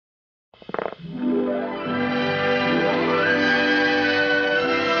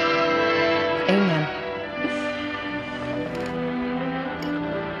Amen.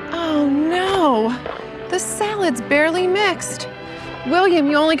 Oh, no. The salad's barely mixed. William,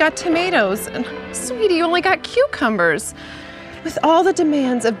 you only got tomatoes. And sweetie, you only got cucumbers. With all the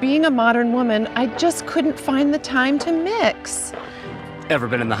demands of being a modern woman, I just couldn't find the time to mix. Ever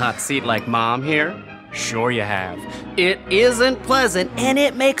been in the hot seat like Mom here? Sure you have. It isn't pleasant, and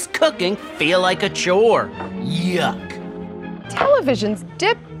it makes cooking feel like a chore. Yuck. Television's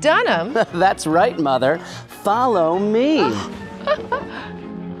Dip Dunham. That's right, Mother. Follow me.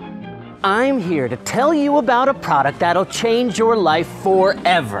 I'm here to tell you about a product that'll change your life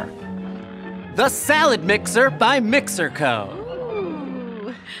forever. The Salad Mixer by Mixxxer Co.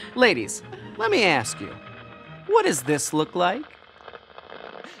 Ooh. Ladies, let me ask you, what does this look like?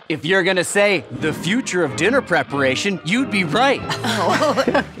 If you're gonna say the future of dinner preparation, you'd be right.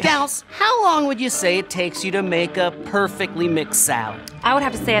 Gals, how long would you say it takes you to make a perfectly mixed salad? I would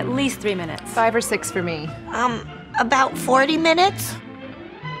have to say at least 3 minutes. 5 or 6 for me. About 40 minutes?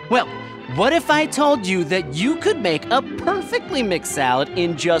 Well, what if I told you that you could make a perfectly mixed salad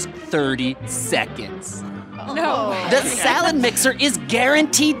in just 30 seconds? No. The Salad Mixer is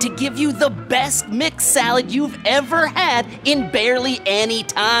guaranteed to give you the best mixed salad you've ever had in barely any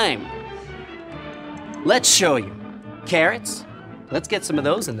time. Let's show you. Carrots, let's get some of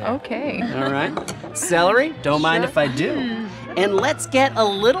those in there. Okay. All right. Celery, don't mind if I do. And let's get a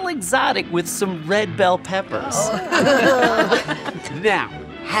little exotic with some red bell peppers. Now,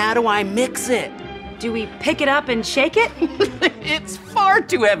 how do I mix it? Do we pick it up and shake it? It's far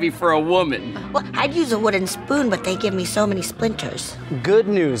too heavy for a woman. Well, I'd use a wooden spoon, but they give me so many splinters. Good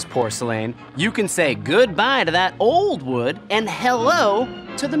news, Porcelain. You can say goodbye to that old wood and hello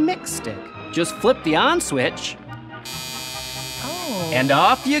to the mix stick. Just flip the on switch. Oh. And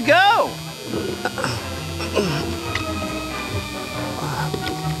off you go.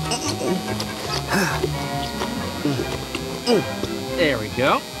 There we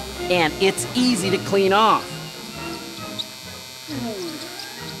go. And it's easy to clean off.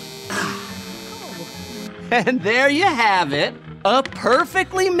 And there you have it. A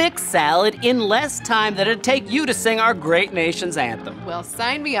perfectly mixed salad in less time than it'd take you to sing our great nation's anthem. Well,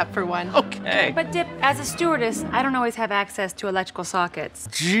 sign me up for one. Okay. But Dip, as a stewardess, I don't always have access to electrical sockets.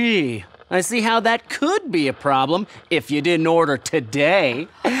 Gee, I see how that could be a problem if you didn't order today.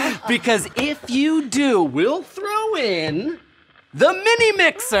 Because if you do, we'll throw in the Mini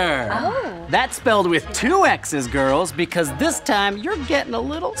Mixer. Oh. That's spelled with 2 X's, girls, because this time you're getting a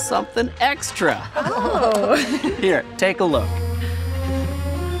little something extra. Oh. Here, take a look.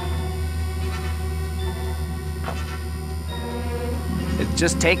 It's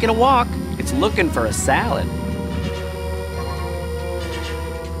just taking a walk. It's looking for a salad.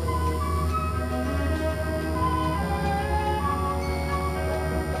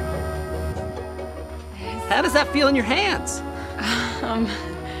 How does that feel in your hands?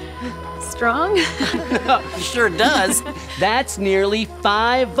 Strong? Sure does. That's nearly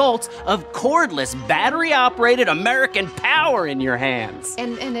 5 volts of cordless, battery-operated American power in your hands.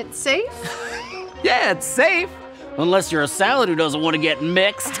 And it's safe? Yeah, it's safe. Unless you're a salad who doesn't want to get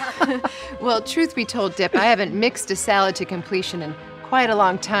mixed. Well, truth be told, Dip, I haven't mixed a salad to completion in quite a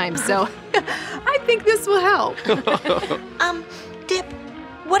long time, so I think this will help. Dip,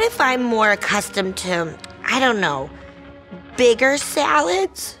 what if I'm more accustomed to, I don't know, bigger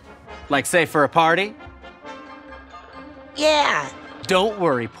salads? Like, say, for a party? Yeah. Don't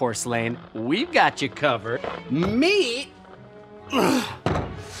worry, Porcelain. We've got you covered. Meet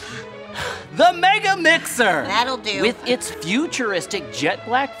the Mega Mixer. That'll do. With its futuristic jet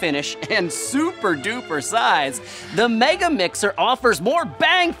black finish and super duper size, the Mega Mixer offers more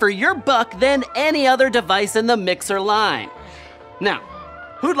bang for your buck than any other device in the Mixxxer line. Now,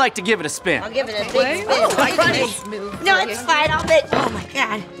 who'd like to give it a spin? I'll give it a big Wait. spin. Oh, Right funny. away. Smooth No, for it's you. fine. I'll bet. Oh my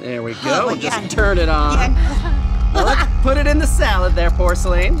God. There we Oh go. my Just God. turn it on. Well, let's put it in the salad there,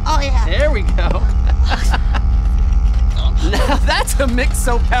 Porcelain. Oh yeah. There we go. Now that's a mix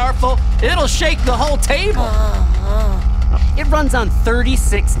so powerful, it'll shake the whole table. It runs on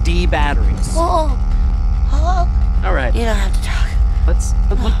 36D batteries. Oh. All right, You don't have to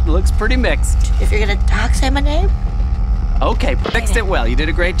talk. looks pretty mixed. If you're gonna talk, say my name. Okay, mixed it well. You did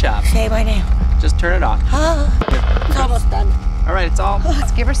a great job. Say my name. Just turn it off. It's almost done. All right, it's all.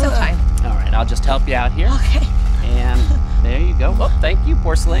 Let's give her some time. All right, I'll just help you out here. Okay. And there you go. Oh, thank you,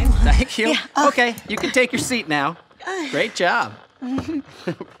 Porcelain. Thank you. Yeah, Okay, you can take your seat now. Great job.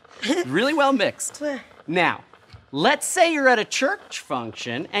 Really well mixed. Now, Let's say you're at a church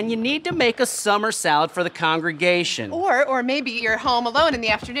function and you need to make a summer salad for the congregation. Or maybe you're home alone in the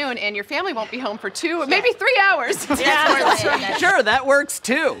afternoon and your family won't be home for 2, maybe 3 hours. Yeah, sure, that works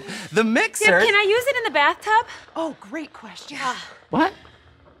too. The mixer... Can I use it in the bathtub? Oh, great question. What?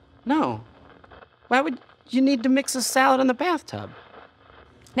 No. Why would you need to mix a salad in the bathtub?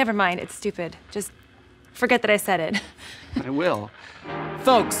 Never mind, it's stupid. Just forget that I said it. I will.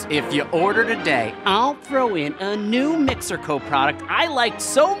 Folks, if you order today, I'll throw in a new Mixxxer co-product I liked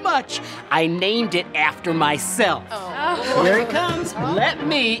so much, I named it after myself. Here it comes. Let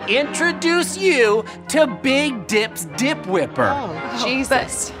me introduce you to Big Dip's Dip Whipper.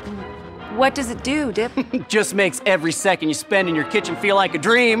 Jesus. What does it do, Dip? Just makes every second you spend in your kitchen feel like a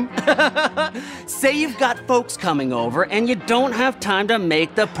dream. Say you've got folks coming over and you don't have time to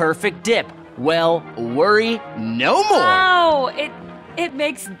make the perfect dip. Well, worry no more. Oh, it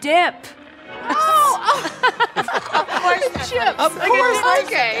makes dip. Chips. Of course.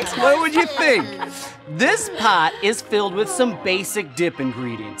 Okay. What would you think? This pot is filled with some basic dip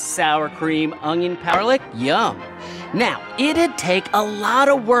ingredients. Sour cream, onion powder, garlic, yum. Now, it'd take a lot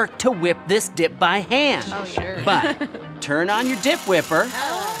of work to whip this dip by hand. Oh, sure. But turn on your dip whipper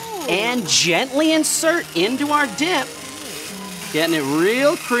and gently insert into our dip. Getting it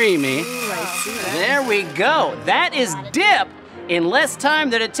real creamy. Ooh, I see that. There we go. That is dip in less time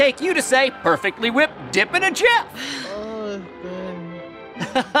than it'd take you to say perfectly whipped dip in a jiff.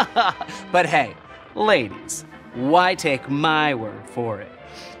 But hey, ladies, why take my word for it?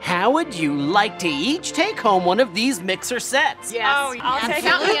 How would you like to each take home one of these Mixxxer sets? Yes. Oh, I'll take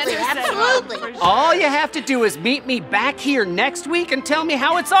Absolutely, it. absolutely. All you have to do is meet me back here next week and tell me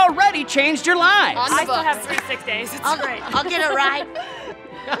how it's already changed your lives. On the I still books. have 6 days. It's great. I'll get a ride.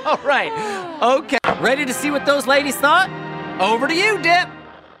 All right. Okay. Ready to see what those ladies thought? Over to you, Dip.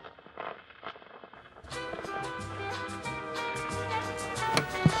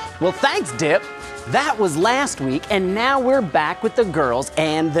 Well, thanks, Dip. That was last week, and now we're back with the girls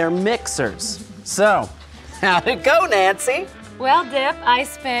and their mixers. So, how'd it go, Nancy? Well, Dip, I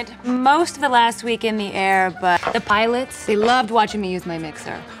spent most of the last week in the air, but the pilots, they loved watching me use my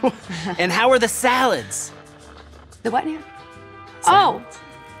mixer. And how were the salads? The what now? Oh,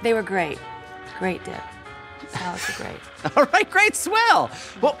 they were great. Great, Dip. Salads were great. All right, great, swell.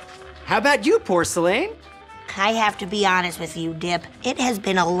 Well, how about you, Porcelain? I have to be honest with you, Dip. It has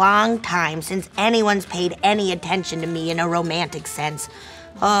been a long time since anyone's paid any attention to me in a romantic sense.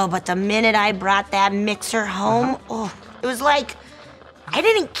 Oh, but the minute I brought that mixer home, it was like I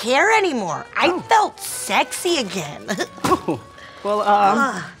didn't care anymore. I felt sexy again. Well,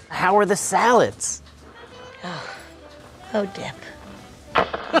 how were the salads? Oh, Dip.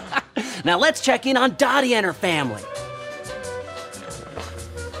 Now let's check in on Dottie and her family.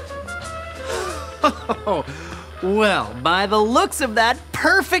 Oh, well, by the looks of that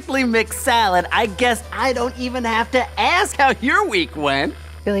perfectly mixed salad, I guess I don't even have to ask how your week went.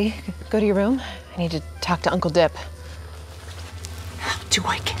 Billy, go to your room. I need to talk to Uncle Dip. How do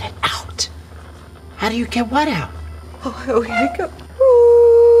I get it out? How do you get what out? Oh, here we go.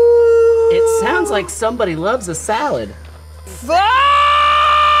 It sounds like somebody loves a salad.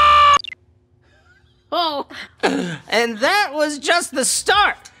 Oh, and that was just the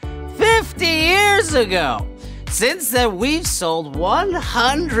start. 50 years ago. Since then, we've sold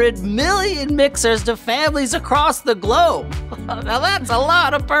 100 million mixers to families across the globe. Now that's a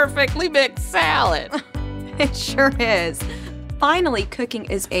lot of perfectly mixed salad. It sure is. Finally, cooking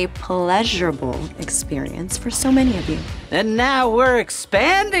is a pleasurable experience for so many of you. And now we're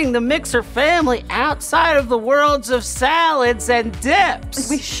expanding the Mixxxer family outside of the worlds of salads and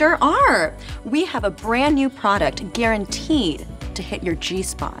dips. We sure are. We have a brand new product guaranteed to hit your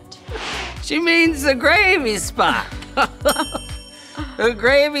G-spot. She means the gravy spot. The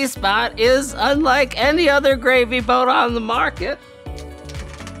gravy spot is unlike any other gravy boat on the market.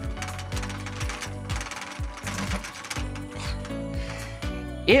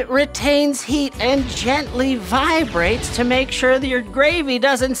 It retains heat and gently vibrates to make sure that your gravy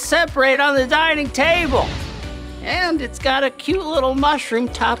doesn't separate on the dining table. And it's got a cute little mushroom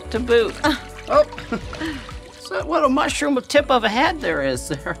top to boot. Oh, so what a mushroom tip of a head there is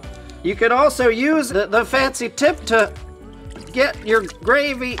there. You could also use the fancy tip to get your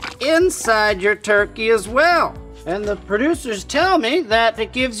gravy inside your turkey as well. And the producers tell me that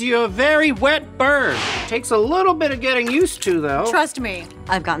it gives you a very wet burn. Takes a little bit of getting used to, though. Trust me,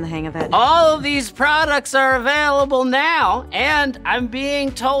 I've gotten the hang of it. All of these products are available now, and I'm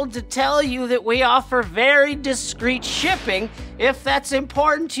being told to tell you that we offer very discreet shipping if that's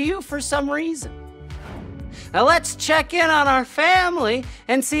important to you for some reason. Now let's check in on our family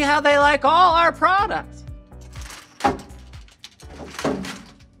and see how they like all our products.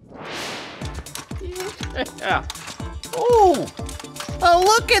 Yeah. Ooh, oh,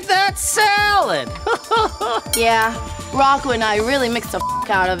 look at that salad. Yeah, Rocco and I really mixed the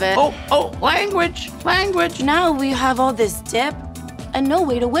out of it. Oh, language. Now we have all this dip and no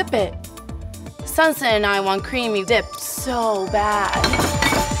way to whip it. Sunset and I want creamy dip so bad.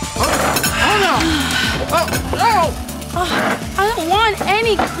 I don't want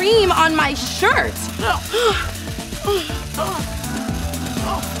any cream on my shirt.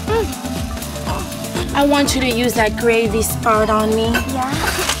 I want you to use that gravy spart on me. Yeah?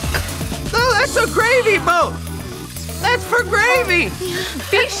 No, that's a gravy boat. That's for gravy.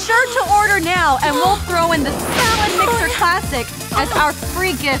 Be sure to order now, and we'll throw in the Salad Mixxxer Classic as our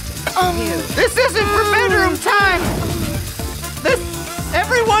free gift to you. This isn't for bedroom time.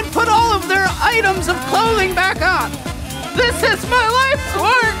 Everyone put all of their items of clothing back on. This is my life's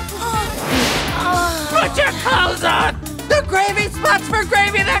work. Put your clothes on. The gravy spot's for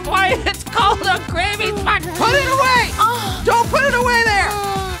gravy. That's why it's called a gravy spot. Put it away. Don't put it away there.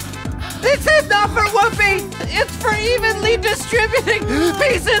 This is not for whoopee. It's for evenly distributing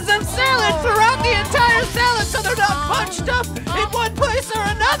pieces of salad throughout the entire salad so they're not bunched up